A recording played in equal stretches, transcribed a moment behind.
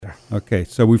Okay,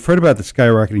 so we've heard about the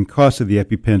skyrocketing cost of the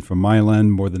EpiPen from Mylan,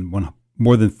 more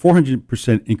than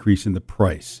 400% increase in the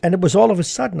price. And it was all of a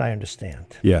sudden, I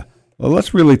understand. Yeah. Well,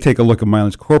 let's really take a look at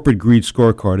Mylan's corporate greed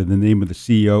scorecard in the name of the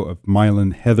CEO of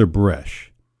Mylan, Heather Bresch.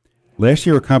 Last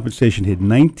year, her compensation hit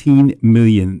 $19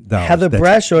 million. Heather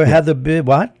Bresch or Heather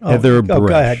what? Oh, Heather Bresch.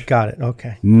 Go ahead. Got it.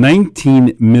 Okay.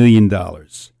 $19 million,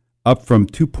 up from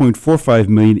 $2.45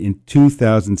 million in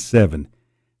 2007.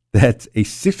 That's a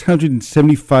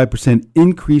 675%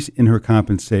 increase in her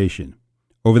compensation.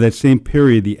 Over that same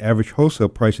period, the average wholesale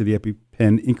price of the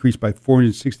EpiPen increased by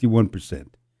 461%.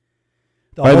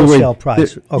 The wholesale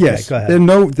price. Okay, yes, go ahead.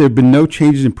 There have been no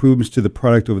changes, improvements to the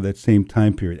product over that same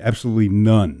time period. Absolutely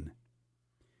none.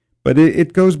 But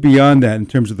it goes beyond that in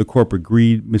terms of the corporate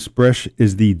greed. Ms. Bresch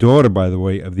is the daughter, by the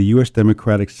way, of the U.S.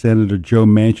 Democratic Senator Joe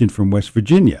Manchin from West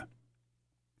Virginia.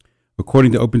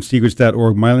 According to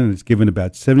OpenSecrets.org, Mylan has given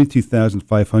about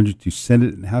 $72,500 to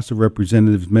Senate and House of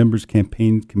Representatives members'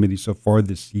 campaign committees so far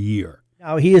this year.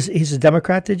 Now, he's a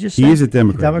Democrat, did you say? He is a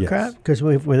Democrat, Democrat? Because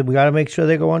we got to make sure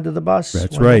they go under the bus?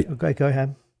 That's right. Okay, go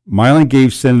ahead. Mylan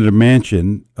gave Senator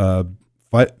Manchin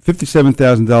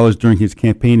 $57,000 during his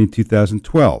campaign in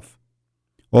 2012.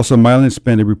 Also, Mylan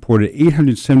spent a reported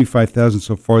 $875,000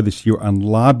 so far this year on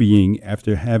lobbying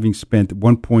after having spent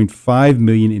 $1.5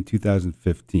 million in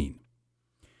 2015.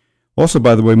 Also,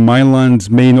 by the way, Mylan's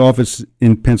main office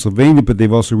in Pennsylvania, but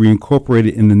they've also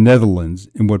reincorporated in the Netherlands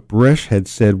in what Bresch had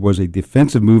said was a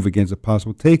defensive move against a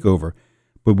possible takeover,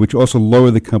 but which also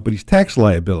lowered the company's tax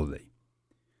liability.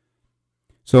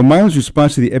 So Mylan's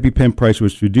response to the EpiPen price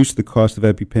was to reduce the cost of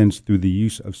EpiPens through the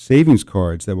use of savings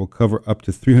cards that will cover up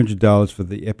to $300 for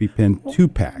the EpiPen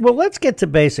 2-pack. Well, let's get to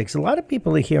basics. A lot of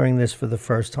people are hearing this for the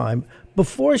first time.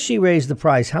 Before she raised the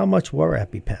price, how much were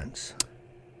EpiPens?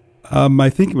 I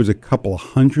think it was a couple of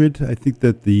hundred. I think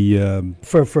that the...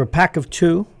 For a pack of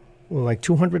two, like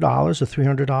 $200 or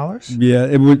 $300? Yeah,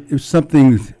 it was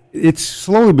something... It's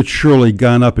slowly but surely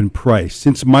gone up in price.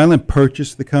 Since Mylan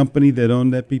purchased the company that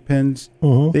owned EpiPens,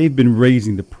 they've been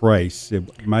raising the price.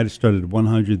 It might have started at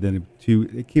 100, then at 2.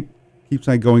 It keeps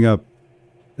on going up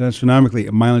astronomically.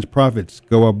 Mylan's profits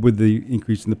go up with the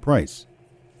increase in the price.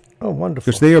 Oh, wonderful!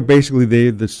 Because they are basically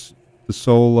the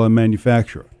sole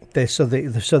manufacturer. So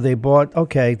they bought.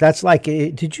 Okay, that's like.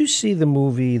 Did you see the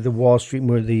movie The Wall Street,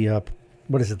 where the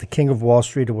what is it, The King of Wall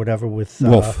Street or whatever with the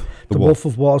Wolf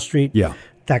of Wall Street? Yeah.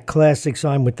 That classic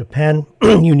sign with the pen,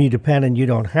 you need a pen and you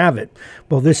don't have it.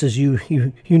 Well, this is you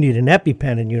need an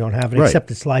EpiPen and you don't have it, right.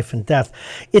 Except it's life and death.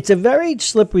 It's a very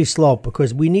slippery slope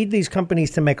because we need these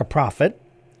companies to make a profit,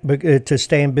 to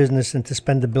stay in business and to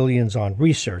spend the billions on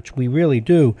research. We really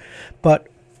do. But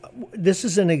this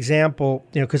is an example,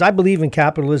 because I believe in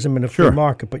capitalism and a free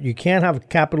market, but you can't have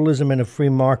capitalism and a free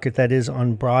market that is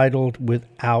unbridled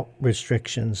without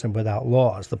restrictions and without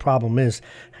laws. The problem is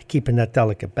keeping that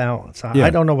delicate balance. I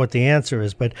don't know what the answer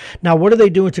is, but now what are they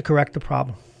doing to correct the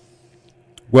problem?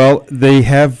 Well, they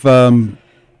have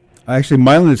actually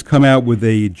Mylan has come out with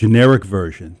a generic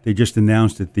version. They just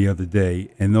announced it the other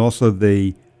day, and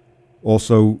they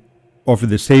offer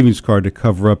the savings card to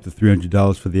cover up the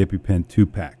 $300 for the EpiPen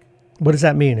 2-pack. What does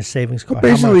that mean, a savings card?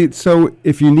 Well, basically, so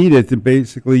if you need it, then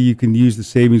basically you can use the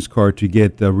savings card to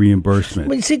get reimbursement.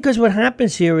 Well, you see, because what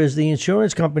happens here is the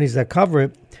insurance companies that cover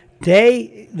it,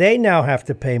 they now have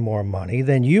to pay more money,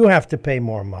 then you have to pay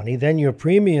more money, then your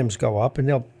premiums go up, and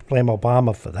they'll blame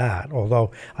Obama for that,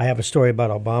 although I have a story about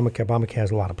Obamacare. Obamacare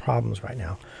has a lot of problems right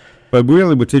now. But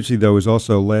really what's interesting, though, is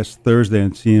also last Thursday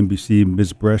on CNBC,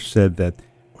 Ms. Bresch said that,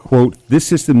 quote, "This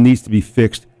system needs to be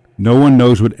fixed. No one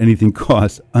knows what anything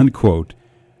costs," unquote.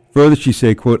 Further, she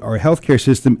said, quote, "Our healthcare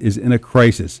system is in a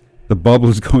crisis. The bubble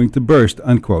is going to burst,"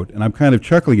 unquote. And I'm kind of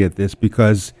chuckling at this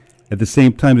because at the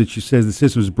same time that she says the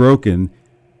system is broken,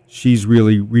 she's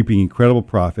really reaping incredible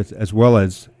profits, as well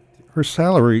as her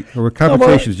salary, her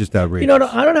compensation is just outrageous.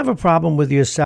 I don't have a problem with your salary.